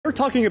We're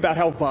talking about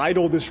how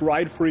vital this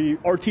ride-free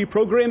RT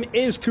program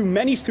is to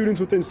many students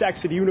within Sac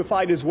City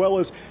Unified, as well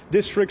as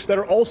districts that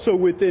are also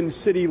within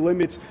city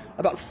limits.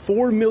 About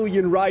 4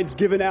 million rides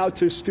given out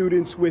to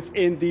students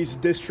within these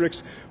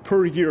districts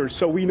per year.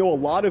 So we know a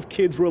lot of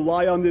kids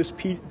rely on this.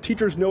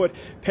 Teachers know it,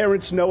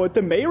 parents know it.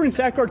 The mayor and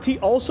Sac RT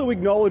also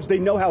acknowledge they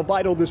know how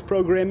vital this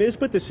program is,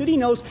 but the city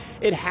knows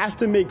it has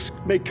to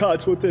make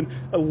cuts with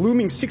a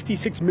looming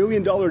 $66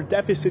 million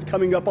deficit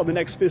coming up on the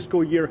next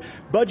fiscal year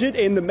budget.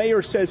 And the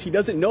mayor says he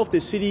doesn't know if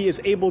the city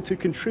is able to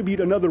contribute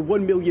another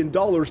 $1 million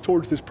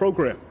towards this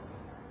program.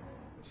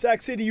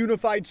 Sac City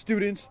Unified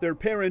students, their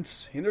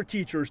parents, and their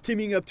teachers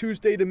teaming up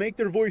Tuesday to make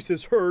their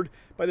voices heard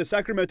by the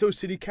Sacramento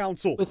City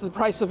Council. With the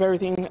price of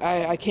everything,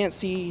 I can't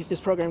see this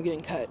program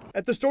getting cut.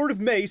 At the start of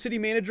May, City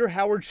Manager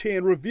Howard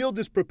Chan revealed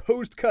his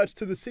proposed cuts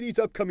to the city's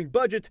upcoming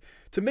budget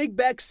to make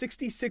back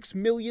 $66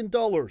 million.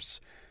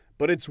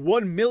 But it's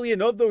 $1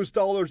 million of those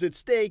dollars at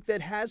stake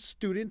that has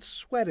students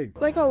sweating.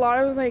 Like a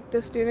lot of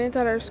the students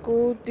at our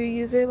school do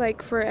use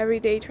it for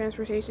everyday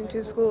transportation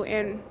to school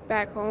and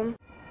back home.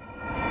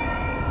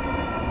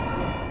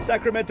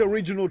 Sacramento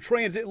Regional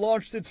Transit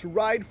launched its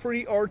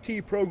ride-free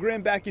RT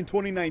program back in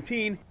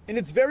 2019. In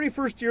its very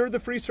first year, the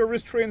free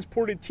service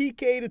transported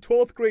TK to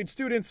 12th grade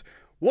students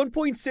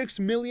 1.6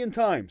 million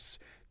times.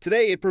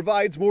 Today, it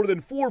provides more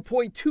than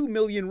 4.2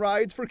 million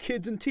rides for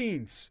kids and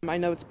teens. I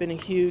know it's been a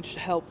huge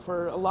help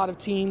for a lot of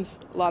teens,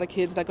 a lot of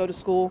kids that go to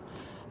school.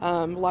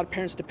 A lot of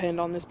parents depend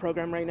on this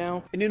program right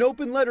now. In an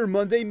open letter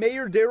Monday,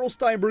 Mayor Darrell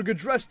Steinberg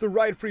addressed the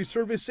ride-free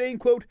service, saying,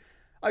 quote,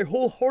 "I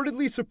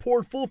wholeheartedly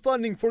support full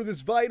funding for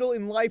this vital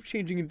and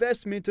life-changing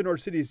investment in our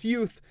city's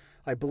youth.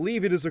 I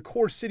believe it is a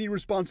core city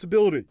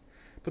responsibility."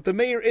 But the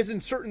mayor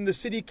isn't certain the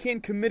city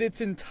can commit its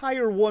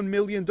entire $1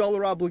 million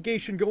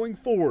obligation going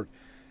forward.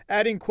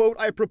 Adding, quote,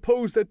 "I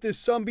propose that this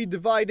sum be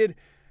divided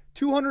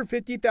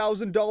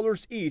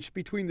 $250,000 each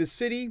between the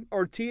city,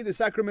 RT, the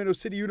Sacramento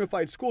City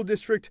Unified School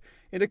District,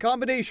 and a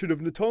combination of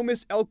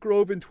Natomas, Elk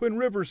Grove, and Twin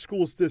Rivers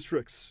schools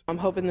districts." I'm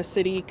hoping the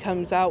city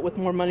comes out with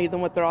more money than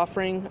what they're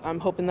offering. I'm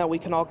hoping that we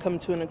can all come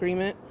to an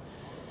agreement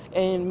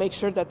and make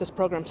sure that this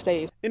program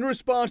stays. In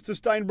response to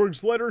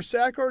Steinberg's letter,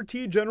 Sac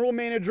RT General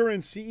Manager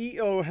and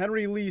CEO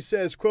Henry Lee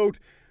says, quote,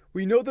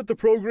 "We know that the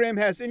program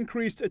has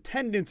increased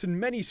attendance in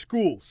many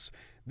schools.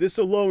 This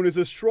alone is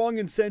a strong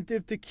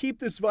incentive to keep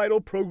this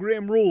vital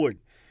program rolling.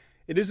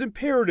 It is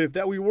imperative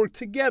that we work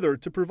together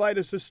to provide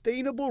a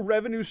sustainable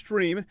revenue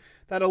stream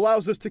that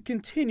allows us to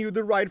continue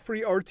the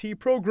ride-free RT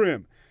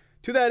program.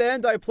 To that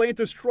end, I plan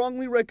to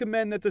strongly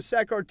recommend that the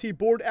Sac RT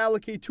board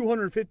allocate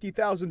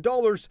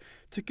 $250,000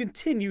 to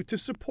continue to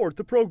support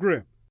the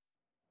program."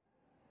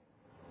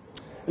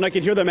 And I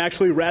can hear them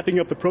actually wrapping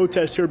up the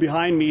protest here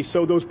behind me.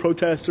 So those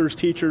protesters,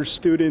 teachers,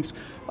 students,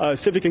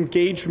 civic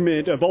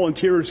engagement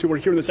volunteers who are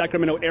here in the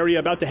Sacramento area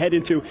about to head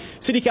into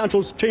City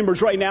Council's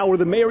chambers right now, where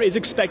the mayor is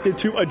expected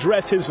to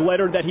address his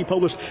letter that he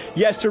published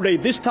yesterday,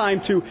 this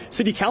time to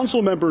City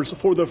Council members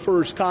for the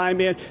first time.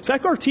 And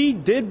Sac RT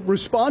did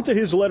respond to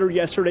his letter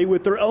yesterday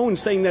with their own,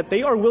 saying that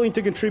they are willing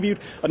to contribute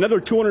another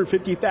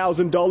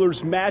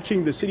 $250,000,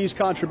 matching the city's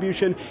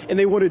contribution, and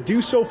they want to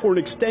do so for an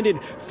extended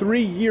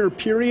 3-year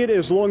period,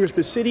 as long as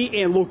the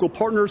city and local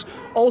partners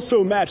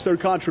also match their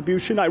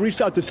contribution. I reached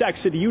out to Sac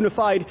City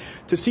Unified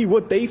to see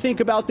what they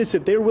think about this,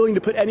 if they're willing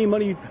to put any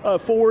money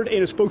forward,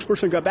 and a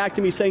spokesperson got back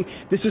to me saying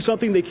this is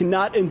something they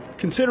cannot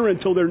consider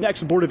until their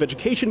next Board of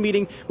Education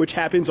meeting, which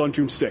happens on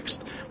June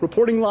 6th.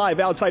 Reporting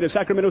live outside of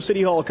Sacramento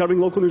City Hall, covering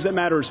local news that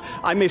matters,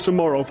 I'm Mason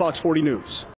Morrow, Fox 40 News.